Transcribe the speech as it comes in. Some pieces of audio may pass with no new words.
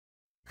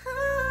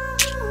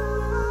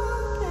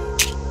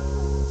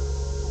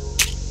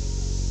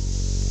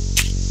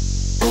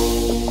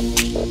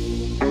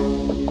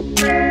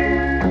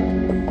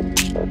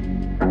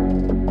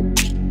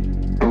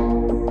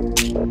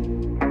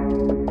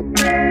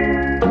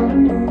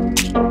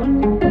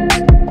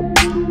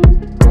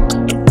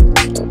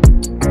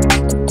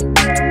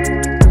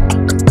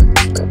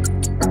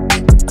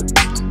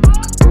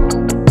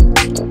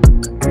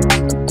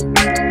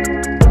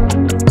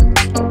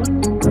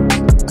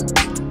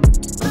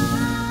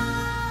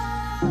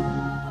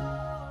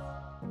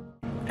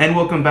and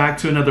welcome back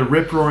to another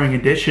rip-roaring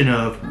edition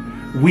of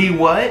We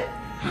What?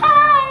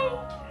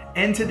 Hi!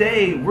 And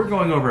today we're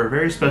going over a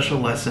very special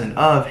lesson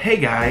of, hey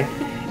guy,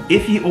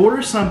 if you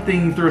order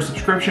something through a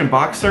subscription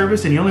box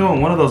service and you only want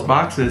one of those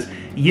boxes,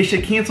 you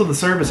should cancel the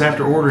service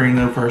after ordering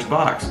the first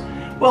box.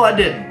 Well, I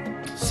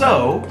didn't.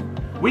 So,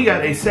 we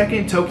got a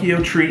second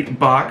Tokyo Treat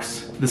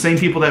box, the same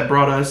people that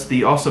brought us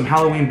the awesome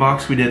Halloween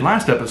box we did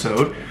last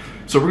episode.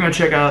 So we're gonna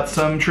check out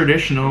some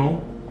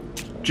traditional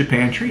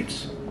Japan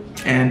treats.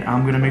 And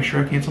I'm gonna make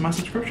sure I cancel my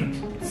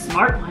subscriptions.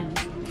 Smart one.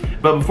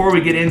 But before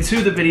we get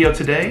into the video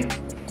today,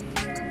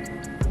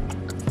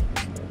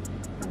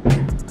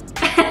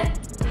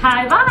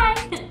 Hi,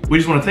 bye! we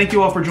just want to thank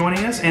you all for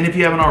joining us. And if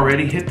you haven't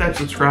already, hit that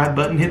subscribe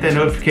button, hit that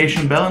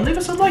notification bell, and leave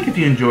us a like if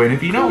you enjoy it.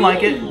 If you don't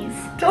like it,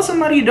 tell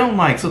somebody you don't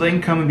like so they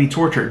can come and be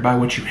tortured by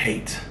what you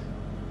hate.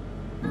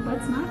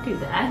 Let's not do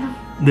that.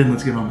 Then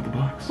let's get on with the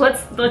box.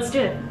 Let's do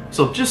it.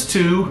 So just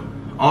to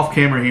off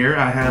camera here,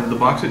 I have the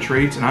box of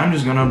treats, and I'm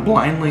just gonna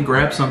blindly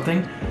grab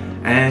something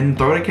and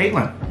throw it at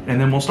Caitlin, and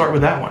then we'll start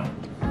with that one.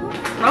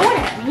 Throw it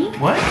at me.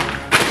 What?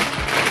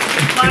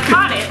 Well, I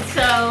caught it,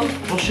 so.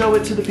 We'll show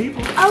it to the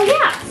people. Oh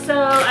yeah. So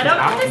I don't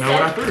know I what don't this know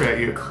what I is. threw at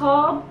you.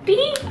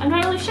 Kobe? I'm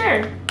not really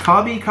sure.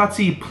 Kabi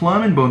Katsu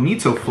plum and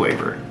bonito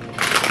flavor,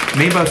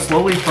 made by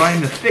slowly frying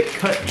the thick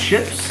cut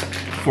chips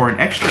for an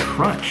extra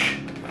crunch.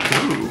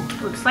 Ooh.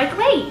 Looks like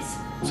Lay's.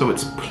 So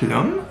it's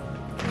plum?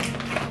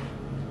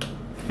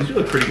 These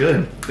look pretty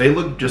good. They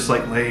look just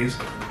like Lay's.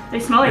 They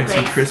smell like And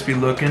some Lay's. crispy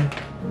looking.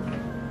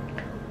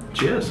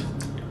 Cheers.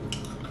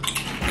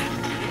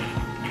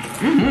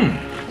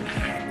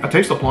 I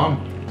taste the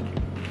plum.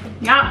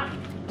 Yeah.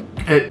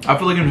 I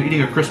feel like I'm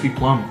eating a crispy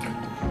plum.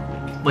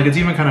 Like it's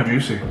even kind of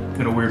juicy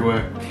in a weird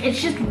way.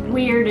 It's just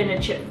weird in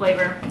a chip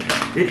flavor.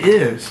 It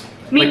is.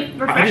 I mean,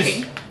 Like,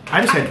 refreshing.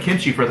 I just had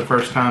kimchi for the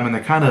first time, and the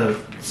kind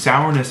of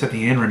sourness at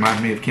the end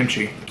reminded me of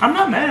kimchi. I'm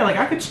not mad. Like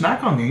I could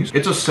snack on these.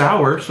 It's a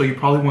sour, so you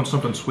probably want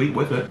something sweet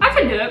with it. I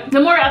could do it.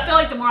 The more I feel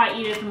like the more I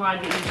eat it, the more I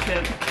get used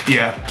to it.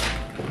 Yeah.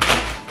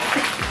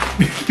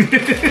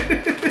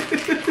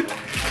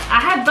 I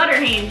have butter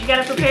hands. You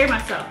gotta prepare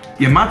myself.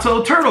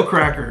 Yamato turtle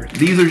cracker.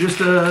 These are just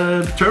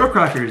turtle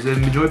crackers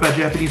and enjoyed by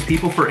Japanese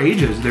people for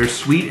ages. Their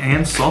sweet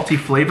and salty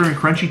flavor and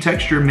crunchy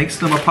texture makes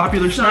them a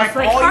popular So snack it's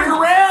like all caramel.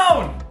 year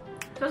round.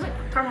 Smells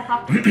like caramel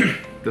popcorn.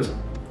 Does it?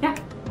 Yeah.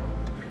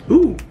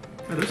 Ooh,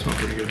 that does smell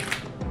pretty good.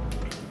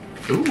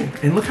 Ooh,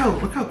 and look how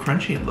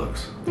crunchy it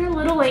looks. They're a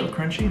little So like.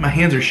 crunchy. My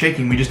hands are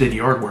shaking. We just did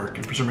yard work,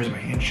 and for some reason my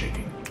hand's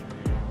shaking.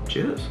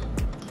 Cheers.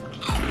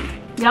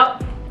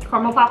 Yep.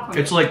 Caramel popcorn.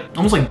 It's like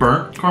almost like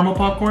burnt caramel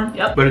popcorn.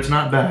 Yep. But it's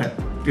not bad.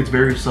 It's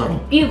very subtle.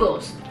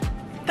 Bugles.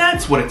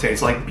 That's what it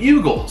tastes like.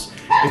 Bugles.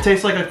 It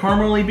tastes like a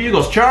caramely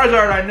Bugles.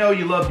 Charizard, I know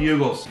you love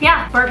Bugles.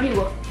 Yeah, burnt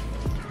bugle.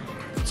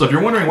 So if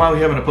you're wondering why we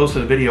haven't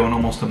posted a video in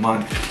almost a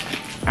month,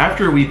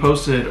 after we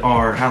posted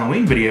our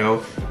Halloween video,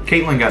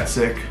 Caitlin got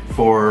sick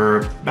for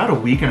about a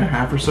week and a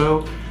half or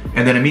so.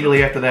 And then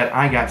immediately after that,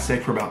 I got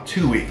sick for about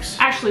 2 weeks.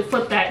 Actually,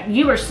 flip that.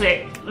 You were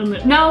sick.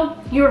 No,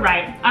 you were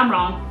right. I'm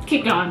wrong.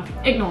 Keep going.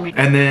 Ignore me.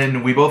 And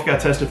then we both got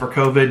tested for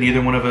COVID.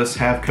 Neither one of us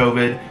have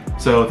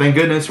COVID. So thank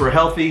goodness we're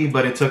healthy,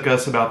 but it took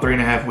us about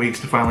 3.5 weeks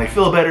to finally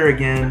feel better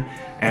again.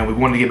 And we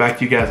wanted to get back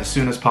to you guys as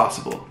soon as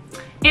possible.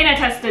 And I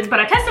tested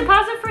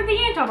positive for the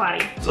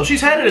antibody. So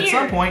she's had it at some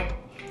Weird. point.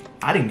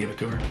 I didn't give it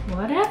to her.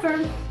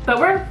 Whatever. But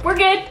we're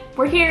good.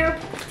 We're here.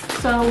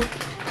 So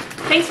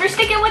thanks for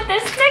sticking with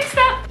this. Next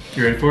up.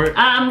 You ready for it?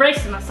 I'm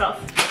bracing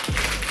myself.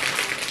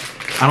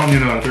 I don't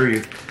even know how to throw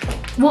you.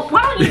 Well,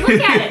 why don't you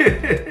look at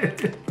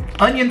it?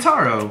 Onion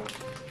taro.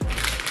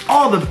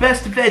 All the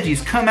best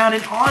veggies come out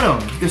in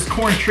autumn. This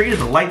corn treat is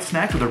a light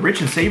snack with a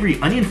rich and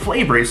savory onion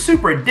flavor, a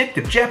super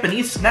addictive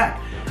Japanese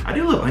snack. I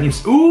do love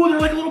onions. Ooh, they're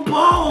like little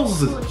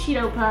balls. Little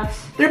Cheeto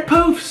puffs. They're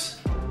poofs.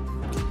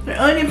 They're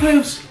onion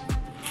poofs.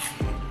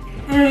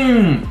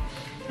 Mmm.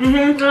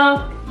 Mm-hmm.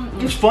 No.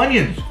 It's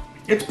Funyuns.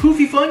 It's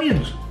poofy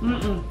Funyuns.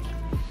 Mm-mm.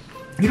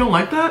 You don't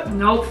like that?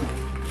 Nope.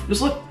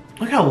 Just look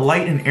how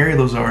light and airy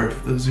those are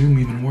if the zoom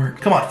even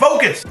worked. Come on,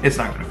 focus! It's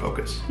not gonna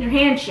focus. Your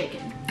hand's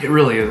shaking. It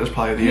really is, that's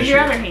probably the Use issue. your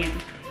other hand.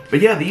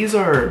 But yeah, these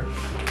are,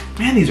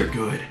 man, these are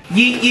good.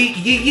 Yeet, yeet,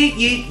 yeet, yeet,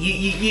 yeet,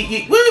 yeet, yeet,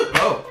 yeet, woo!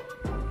 Oh.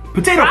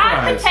 Potato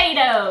Fried fries.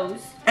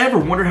 potatoes. Ever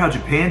wonder how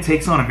Japan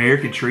takes on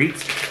American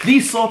treats?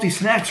 These salty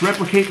snacks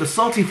replicate the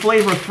salty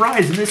flavor of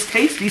fries in this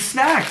tasty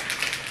snack.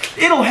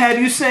 It'll have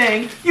you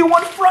saying, you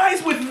want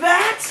fries with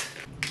that?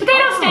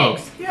 Potato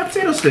sticks. Yeah,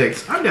 potato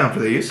sticks. I'm down for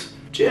these.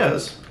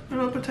 Cheers.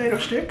 Another potato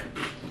stick.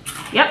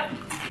 Yep.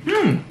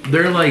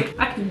 They're like,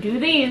 I can do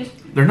these.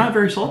 they're not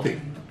very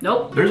salty.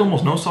 Nope. There's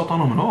almost no salt on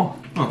them at all.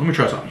 Oh, let me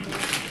try something.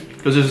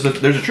 Because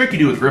there's a trick you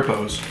do with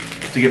Rippos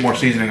to get more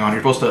seasoning on.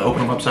 You're supposed to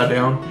open them upside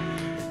down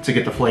to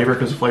get the flavor,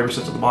 because the flavor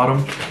sits at the bottom.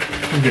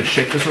 I'm gonna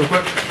shake this real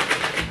quick.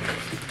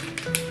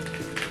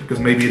 Because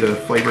maybe the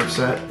flavor is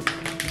set.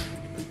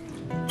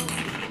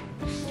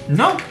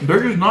 No,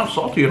 they're just not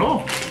salty at all.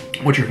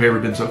 What's your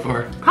favorite been so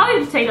far?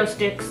 Probably potato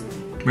sticks.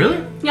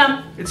 Really?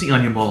 Yum. It's the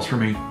onion balls for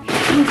me.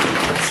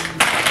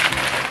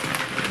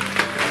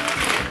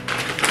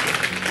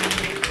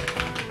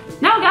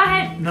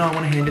 know, I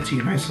want to hand it to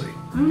you nicely.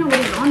 I don't know what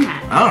is on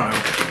that. I don't know.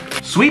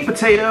 Sweet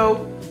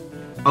potato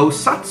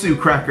Osatsu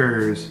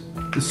crackers.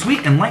 The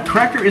sweet and light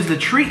cracker is the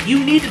treat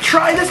you need to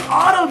try this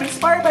autumn,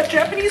 inspired by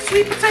Japanese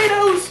sweet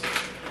potatoes.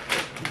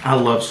 I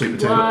love sweet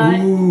potato. What?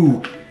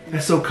 Ooh,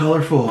 that's so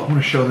colorful. I want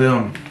to show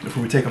them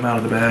before we take them out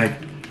of the bag.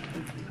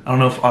 I don't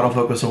know if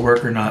autofocus will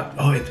work or not.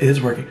 Oh, it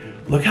is working.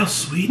 Look how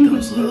sweet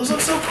those look. Those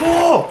look so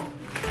cool.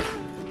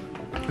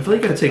 I feel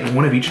like you gotta take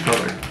one of each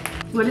color.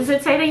 What does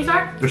it say these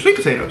are? They're sweet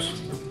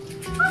potatoes.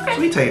 Okay.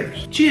 Sweet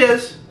taters.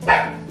 Cheers.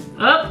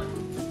 Oh.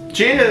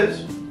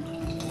 Cheers.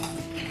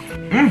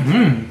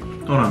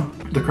 Mm-hmm. Hold on.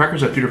 The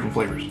crackers have two different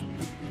flavors.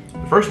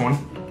 The first one.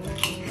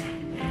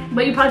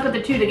 But you probably put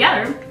the two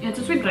together, and it's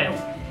a sweet potato.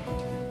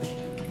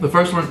 The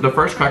first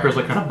cracker is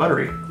like kind of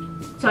buttery.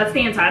 So that's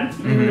the inside,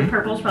 and the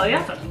purple is probably the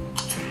outside.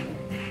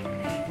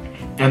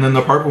 And then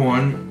the purple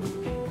one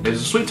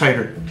is a sweet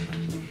tater.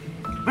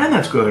 Man,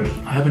 that's good.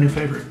 I have a new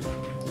favorite.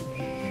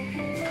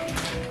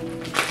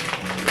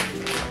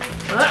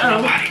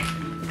 Uh-oh.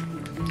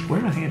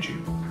 Where did I hand you?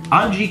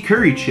 Anji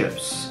curry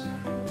chips.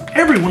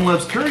 Everyone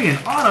loves curry in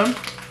autumn,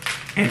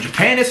 and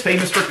Japan is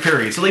famous for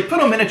curry. So they put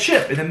them in a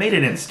chip and then made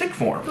it in stick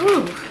form.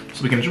 Ooh.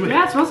 So we can enjoy it.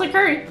 Yeah, it smells like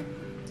curry.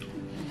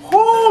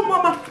 Oh,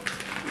 mama.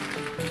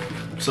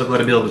 So glad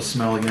to be able to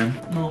smell again.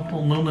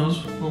 Little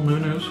no-nos, little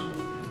no-nos.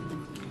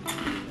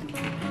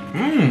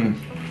 Mmm.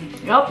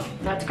 Yep,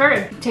 that's curry.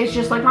 It tastes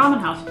just like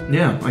ramen house.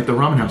 Yeah, like the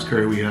ramen house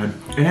curry we had.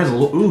 It has a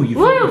little, ooh, you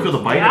feel the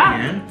bite at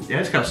the end? Yeah,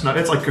 it's kind of snug.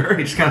 It's like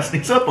curry, it just kind of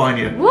sneaks up on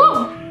you. Woo!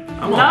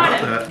 I'm all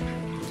about that.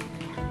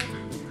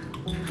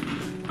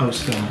 Oh,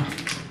 Stella.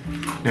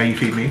 Now you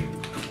feed me.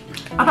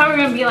 I thought we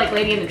were gonna be like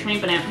Lady and the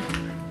Tramp in it.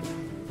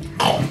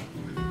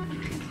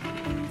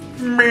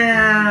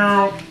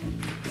 Meow.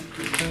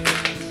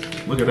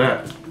 Look at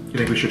that. You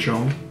think we should show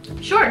them?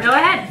 Sure, go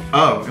ahead.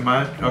 Oh, am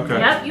I? Okay.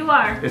 Yep, you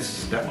are.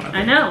 It's that one.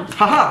 I know.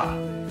 Haha!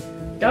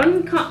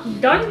 Don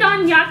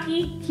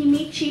Yaki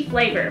Kimchi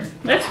flavor.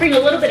 Let's bring a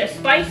little bit of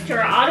spice to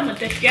our autumn with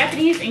this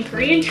Japanese and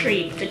Korean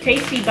treat. The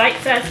tasty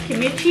bite-sized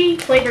kimchi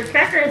flavored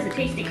cracker has a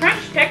tasty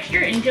crunch, texture,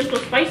 and gentle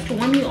spice to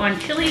warm you on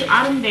chilly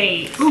autumn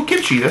days. Ooh,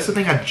 kimchi. That's the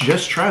thing I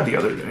just tried the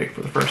other day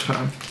for the first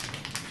time.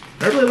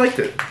 I really liked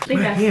it.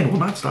 My hand will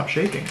not stop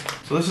shaking.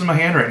 So this is my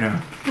hand right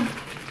now.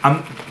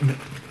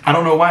 I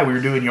don't know why we were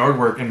doing yard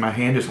work and my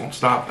hand just won't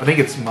stop. I think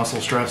it's muscle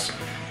stress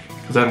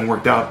because I haven't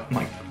worked out in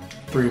like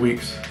 3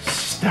 weeks.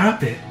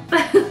 Stop it.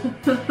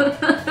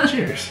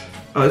 Cheers.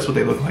 Oh, that's what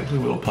they look like,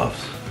 little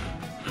puffs.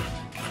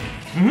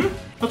 Mm-hmm.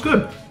 That's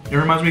good. It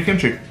reminds me of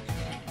kimchi.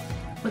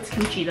 What's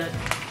kimchi though?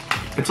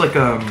 It's like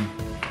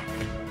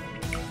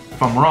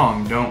if I'm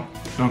wrong, don't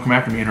come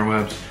after me,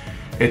 interwebs.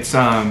 It's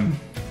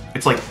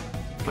like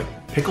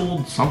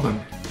pickled something.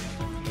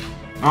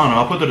 I don't know.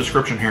 I'll put the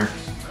description here.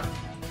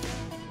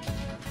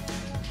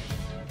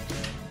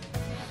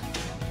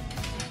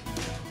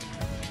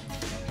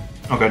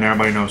 Okay, now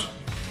everybody knows.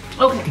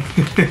 Okay.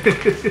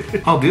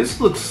 Oh, this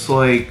looks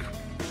like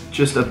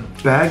just a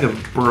bag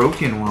of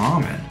broken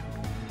ramen.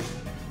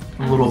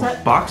 A little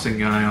boxing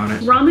guy on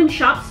it. Ramen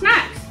shop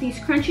snacks. These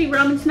crunchy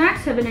ramen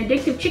snacks have an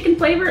addictive chicken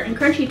flavor and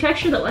crunchy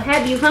texture that will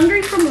have you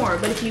hungry for more.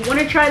 But if you want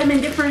to try them in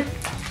a different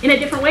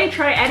way,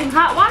 try adding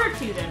hot water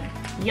to them.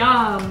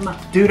 Yum.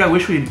 Dude, I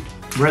wish we'd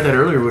read that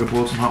earlier. Would have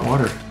boiled some hot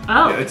water.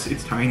 Oh. Yeah, it's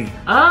tiny.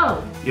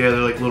 Oh. Yeah,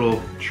 they're like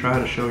little. Try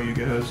to show you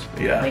guys.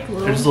 Yeah. Like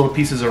little. They're just little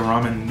pieces of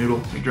ramen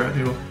noodle, like dry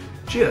noodle.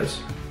 Cheers.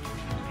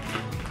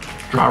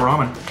 Dry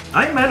ramen.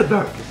 I ain't mad at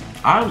that.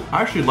 I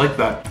actually like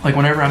that. Like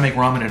whenever I make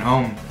ramen at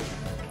home,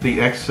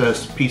 the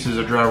excess pieces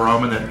of dry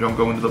ramen that don't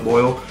go into the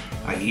boil,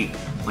 I eat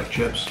like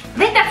chips. I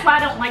think that's why I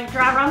don't like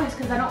dry ramen, is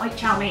because I don't like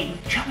chow mein.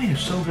 Chow mein is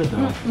so good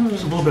though.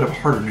 It's a little bit of a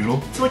harder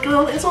noodle. It's like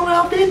it's a little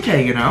al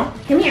dente, you know?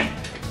 Come here.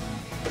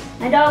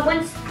 My dog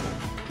wants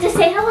to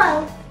say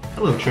hello.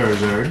 Hello,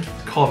 Charizard.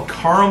 It's called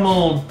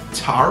caramel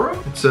taro.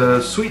 It's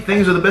sweet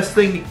things are the best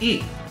thing to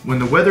eat when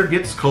the weather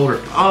gets colder.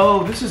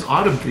 Oh, this is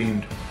autumn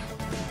themed.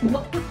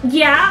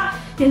 Yeah,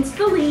 hence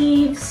the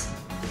leaves.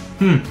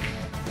 I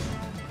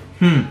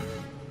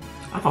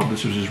thought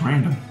this was just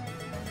random.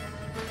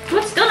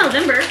 Well, it's still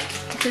November.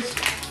 Just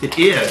It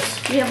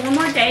is. we have one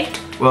more day.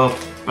 Well,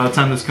 by the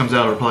time this comes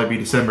out, it'll probably be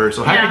December.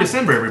 So happy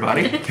December,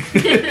 everybody.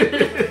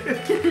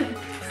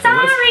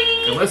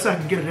 Sorry. Unless I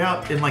can get it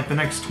out in like the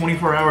next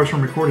 24 hours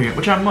from recording it,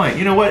 which I might.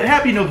 You know what?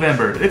 Happy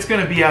November. It's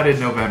gonna be out in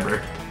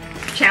November.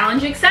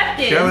 Challenge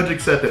accepted. Challenge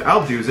accepted.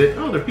 I'll do it.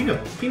 Oh, they're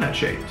peanut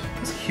shaped.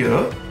 That's cute.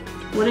 I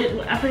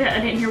forgot.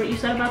 I didn't hear what you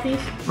said about these.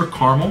 Or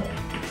caramel.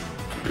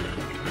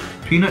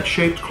 Peanut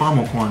shaped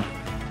caramel corn.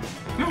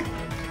 Yeah.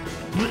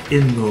 What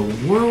in the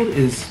world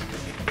is?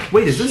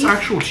 Wait, is this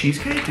actual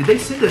cheesecake? Did they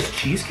send us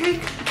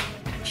cheesecake?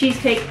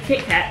 Cheesecake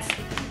Kit Kats.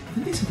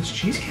 Did they send us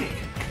cheesecake?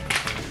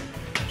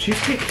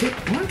 Cheesecake Kit?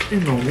 What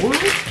in the world?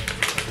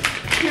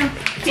 Yeah.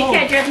 Kit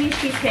Kat Japanese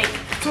cheesecake.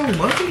 It's all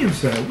lumpy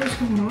inside. What is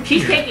going on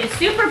Cheesecake is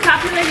super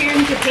popular here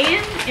in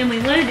Japan, and we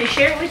wanted to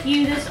share it with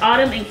you this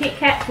autumn in Kit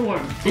Kat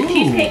form. The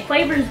cheesecake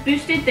flavor is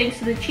boosted thanks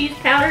to the cheese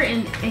powder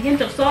and a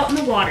hint of salt in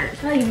the water.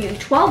 So I give you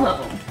 12 of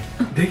them.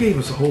 They gave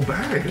us a whole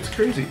bag. It's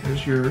crazy.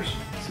 There's yours.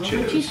 Smells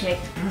like cheesecake.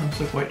 Yeah, looks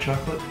like white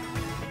chocolate.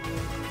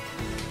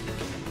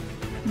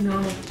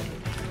 No.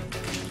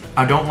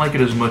 I don't like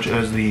it as much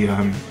as the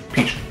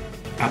peach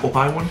apple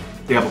pie one.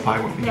 The apple pie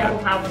one. The apple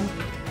pie one.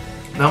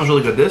 That was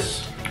really good.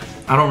 This,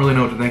 I don't really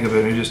know what to think of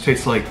it. It just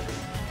tastes like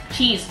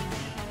cheese.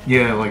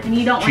 Yeah, like and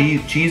you don't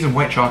cheese and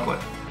white chocolate.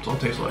 That's all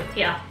it tastes like.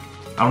 Yeah.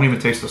 I don't even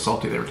taste the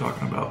salty they were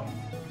talking about.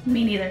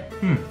 Me neither.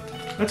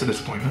 That's a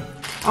disappointment.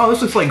 Oh,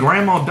 this looks like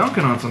Grandma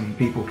dunking on some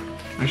people.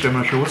 Actually, I'm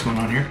not sure what's going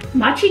on here.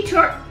 Machi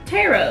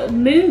Taro.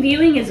 Moon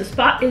viewing is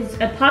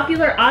a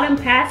popular autumn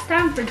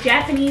pastime for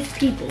Japanese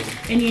people.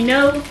 And you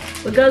know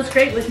what goes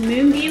great with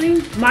moon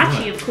viewing?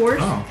 Mochi, of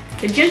course. Oh.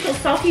 The gentle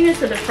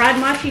saltiness of the fried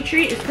mochi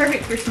treat is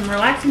perfect for some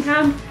relaxing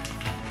time,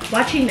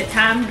 watching the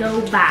time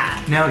go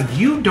by. Now,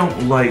 you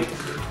don't like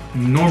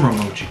normal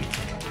mochi.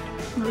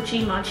 Mochi.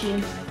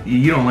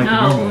 You don't like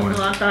the normal one.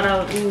 No, I thought I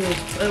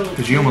would.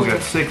 Because you almost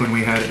got sick when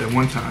we had it at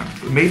one time.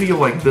 But maybe you'll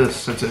like this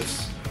since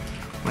it's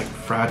like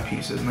fried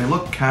pieces. And they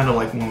look kind of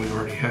like one we've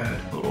already had.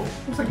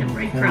 Looks like a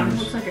breadcrumb.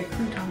 Looks like a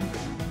crouton.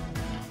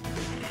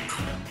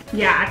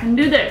 Yeah, I can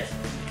do this.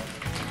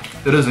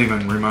 It doesn't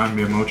even remind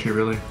me of mochi,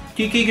 really.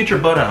 Kiki, get your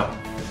butt out.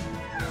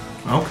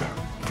 Okay.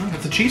 Oh,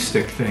 that's a cheese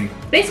stick thing.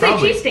 Basically a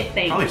cheese stick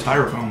thing. Probably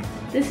styrofoam.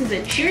 This is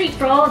a treat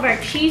for all of our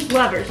cheese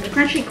lovers. The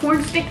crunchy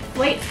corn stick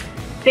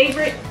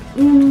favorite.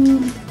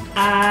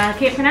 I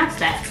can't pronounce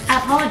that. I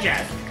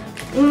apologize.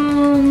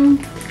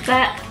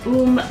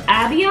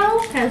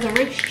 Abio has a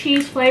rich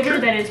cheese flavor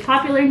that is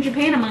popular in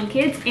Japan among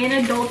kids and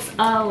adults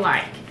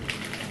alike.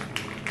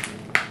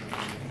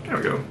 There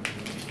we go.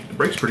 It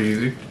breaks pretty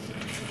easy.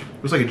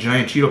 Looks like a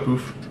giant Cheeto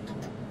poof.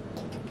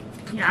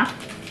 Yeah.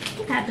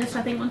 We've had this,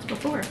 I think, once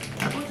before.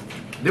 Have we?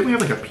 Didn't we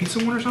have like a pizza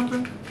one or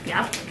something?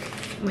 Yeah.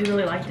 We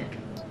really liked it.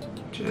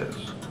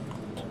 Cheers.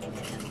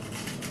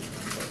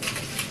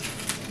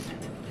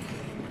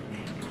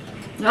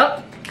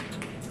 Nope.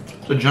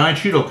 It's a giant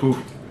Cheeto poof.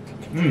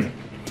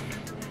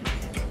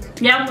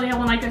 Yeah, we have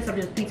one like this of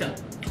just pizza.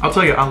 I'll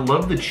tell you, I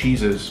love the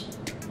cheeses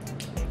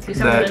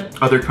that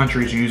other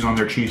countries use on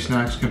their cheese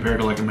snacks compared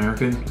to like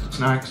American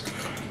snacks.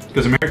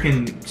 Because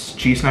American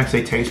cheese snacks,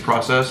 they taste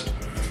processed.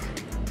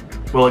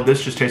 Well, like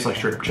this just tastes like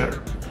straight up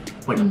cheddar.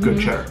 Like good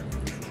cheddar.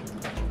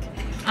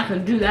 I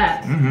could do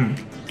that.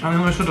 I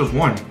only said there's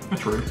one.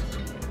 That's rude.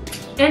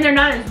 And they're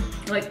not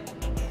as, like,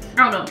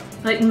 I don't know,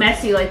 like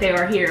messy like they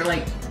are here.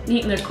 Like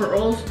eating their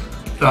curls.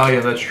 Oh yeah,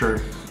 that's true.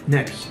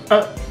 Next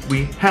up,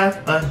 we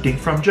have a ding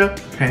from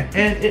Japan,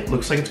 and it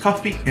looks like it's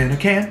coffee in a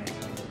can.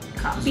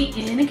 Coffee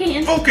in a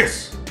can.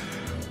 Focus!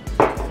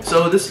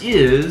 So this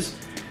is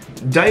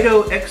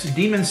Dido X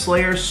Demon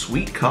Slayer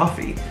Sweet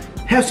Coffee.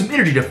 Have some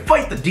energy to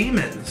fight the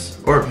demons.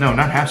 Or no,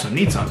 not have some,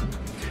 need some.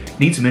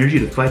 Need some energy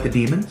to fight the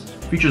demons.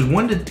 Features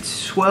 1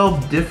 to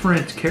 12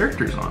 different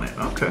characters on it.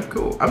 Okay,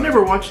 cool. I've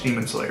never watched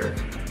Demon Slayer,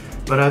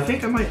 but I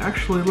think I might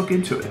actually look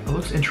into it. It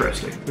looks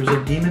interesting. There's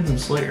like demons and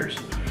slayers.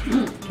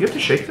 Do you have to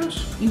shake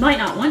this? You might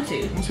not want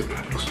to. Let's see what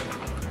happens.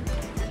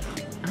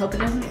 I hope it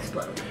doesn't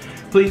explode.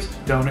 Please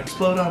don't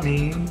explode on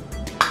me.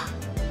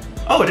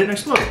 Oh, it didn't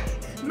explode.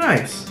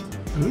 Nice.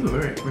 Ooh, all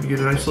right. We're gonna get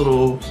a nice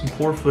little some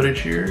pour footage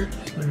here.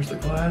 There's the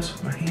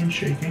glass. My hand's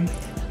shaking.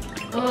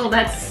 Oh,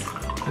 that's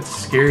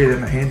scary that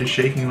my hand is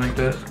shaking like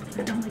that.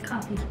 I don't like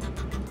coffee.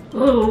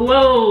 Oh,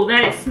 whoa,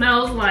 that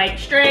smells like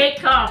straight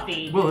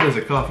coffee. Well, it is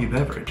a coffee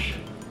beverage.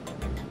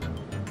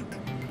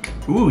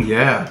 Ooh,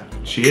 yeah.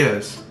 She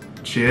is.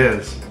 She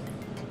is.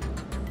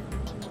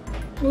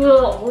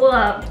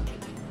 Whoa.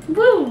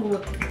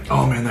 Woo.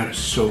 Oh man, that is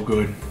so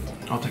good.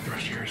 I'll take the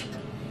rest of yours.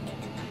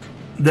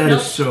 That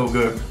is so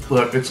good.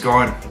 Look, it's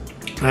gone.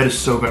 That is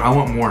so good. I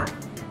want more.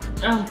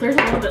 Oh, there's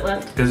a little bit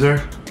left. Is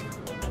there?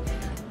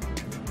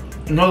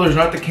 No, there's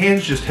not. The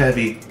can's just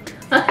heavy.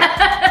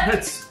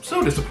 That's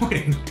so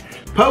disappointing.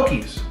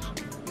 Pokies.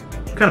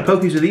 What kind of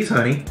Pokies are these,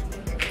 honey?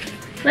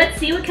 Let's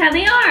see what kind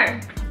they are.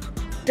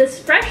 This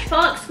fresh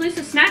fall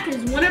exclusive snack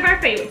is one of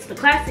our favorites. The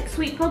classic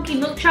sweet Poki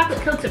milk chocolate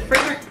coats a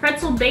fragrant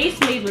pretzel base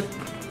made with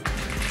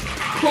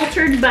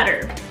cultured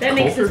butter. That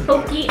makes this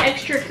Poki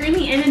extra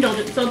creamy and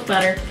indulgent. So it's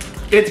butter.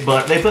 It's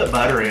butter. They put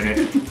butter in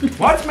it.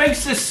 What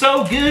makes this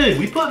so good?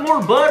 We put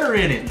more butter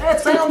in it.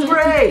 That sounds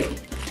great.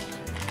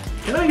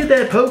 Can I get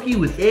that Poki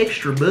with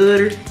extra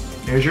butter?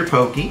 There's your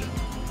Poki.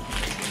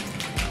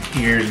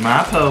 Here's my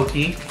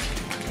Poki.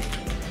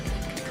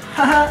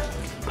 Haha.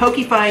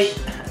 Poki fight.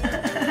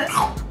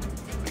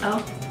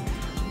 Oh.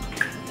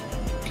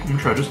 I'm gonna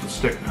try just the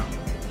stick now.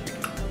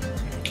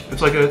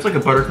 It's like a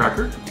butter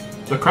cracker.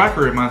 The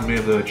cracker reminds me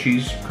of the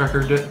cheese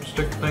cracker dip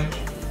stick things.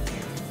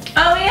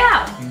 Oh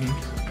yeah.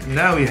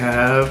 Now we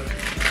have,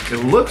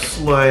 it looks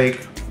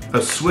like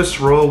a Swiss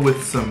roll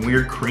with some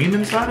weird cream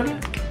inside of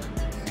it.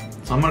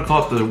 So I'm gonna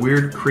call it the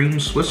weird cream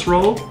Swiss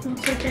roll.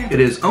 Okay. It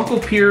is Uncle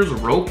Pierre's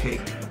roll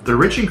cake. The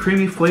rich and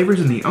creamy flavors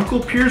in the Uncle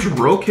Pierre's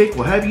roll cake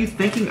will have you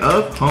thinking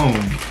of home.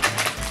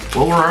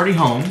 Well, we're already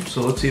home,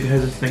 so let's see if it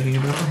has us thinking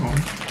about our home.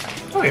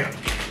 Oh yeah.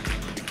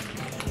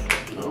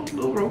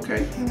 Little roll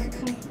cake.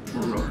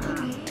 Little roll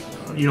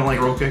cake. You don't like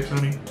roll cakes,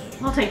 honey?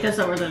 I'll take this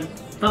over the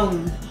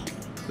foam.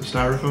 The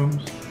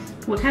styrofoams?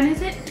 What kind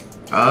is it?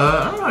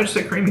 I don't know, I just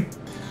said creamy.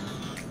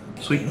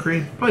 Sweet and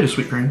cream. Probably just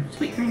sweet cream.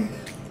 Sweet cream.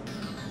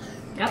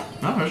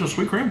 Yep. No, there's a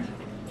sweet cream.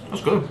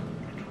 That's good.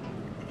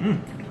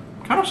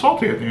 Kind of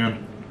salty at the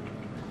end.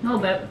 A little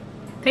bit.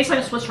 Tastes like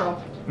a Swiss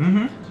roll.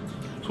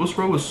 Swiss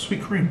roll with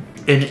sweet cream.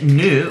 And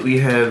new, we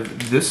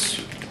have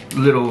this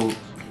little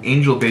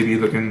angel baby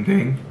looking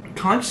thing.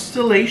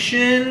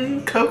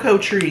 Constellation Cocoa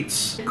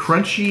Treats.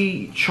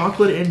 Crunchy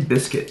chocolate and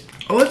biscuit.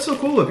 Oh, that's so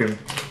cool looking.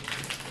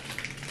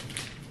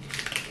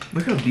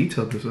 Look how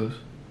detailed this is.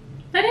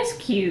 That is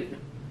cute.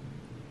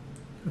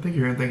 I think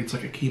you're gonna think it's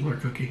like a Keebler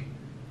cookie.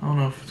 I don't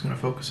know if it's gonna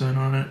focus in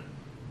on it.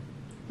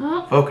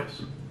 Oh.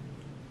 Focus.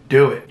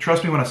 Do it.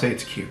 Trust me when I say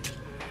it's cute.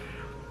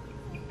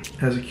 It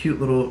has a cute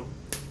little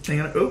thing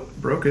on it. Oh,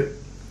 broke it.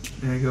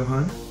 There you go,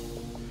 hon.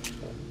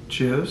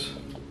 Cheers.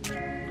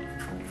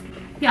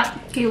 Yeah,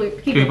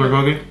 Keebler Keebler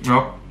cookie.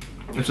 Yep.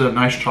 It's a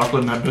nice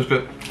chocolate in that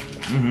biscuit.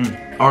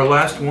 Our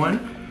last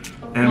one.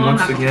 And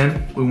once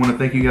again, we want to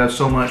thank you guys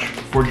so much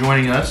for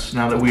joining us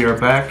now that we are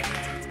back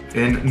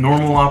in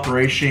normal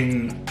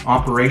operation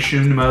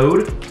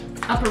mode.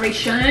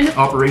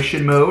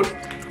 Operation mode.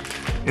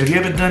 If you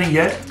haven't done it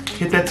yet,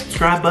 hit that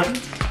subscribe button.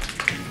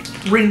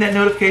 Ring that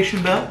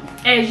notification bell.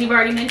 As you've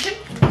already mentioned.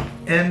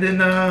 And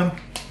then,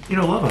 you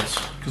know, love us.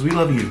 Because we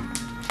love you.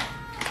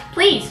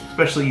 Please.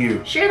 Especially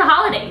you. Share the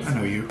holidays. I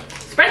know you.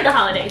 Spread the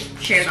holidays.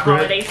 Share the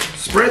holidays.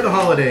 Spread the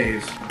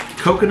holidays.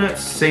 Coconut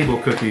sable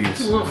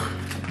cookies. Ugh.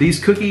 These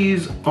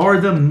cookies are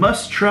the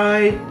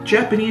must-try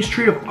Japanese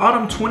treat of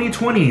autumn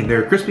 2020.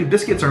 Their crispy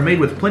biscuits are made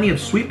with plenty of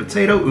sweet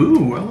potato.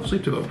 Ooh, I love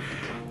sweet potato.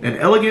 And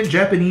elegant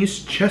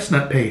Japanese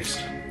chestnut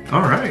paste.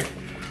 All right.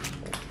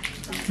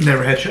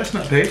 Never had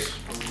chestnut paste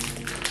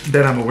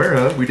that I'm aware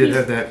of. We did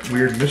have that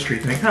weird mystery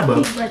thing. Hi,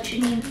 bub.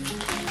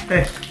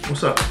 Hey,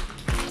 what's up?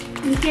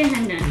 You can't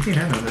have none. You can't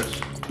have none of this.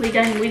 We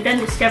done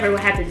discovered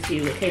what happens to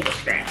you with table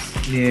scraps.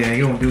 Yeah,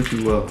 you don't do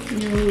too well.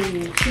 No,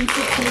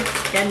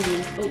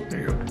 There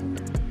you go.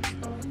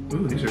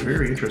 Ooh, these are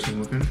very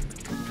interesting looking.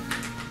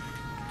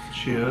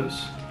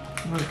 Cheers.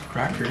 Like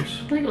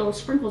crackers. Like little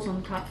sprinkles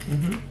on the top.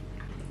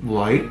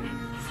 Light,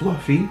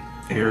 fluffy,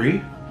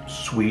 airy,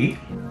 sweet.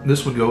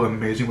 This would go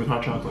amazing with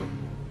hot chocolate.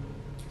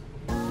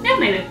 Yeah,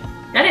 maybe.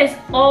 That is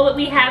all that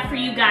we have for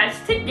you guys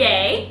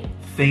today.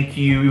 Thank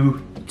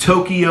you,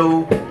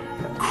 Tokyo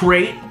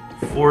Crate,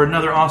 for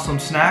another awesome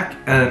snack.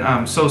 And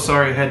I'm so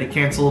sorry I had to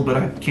cancel, but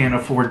I can't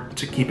afford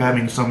to keep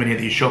having so many of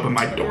these show up at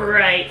my door.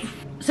 Right.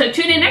 So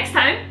tune in next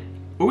time.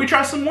 Where we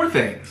try some more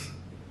things.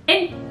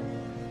 And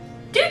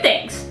do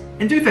things.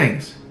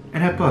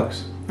 And have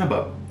bugs. Have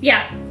bug.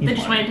 Yeah, You they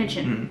just want want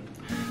attention.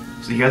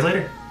 See you guys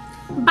later.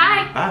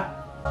 Bye.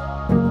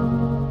 Bye.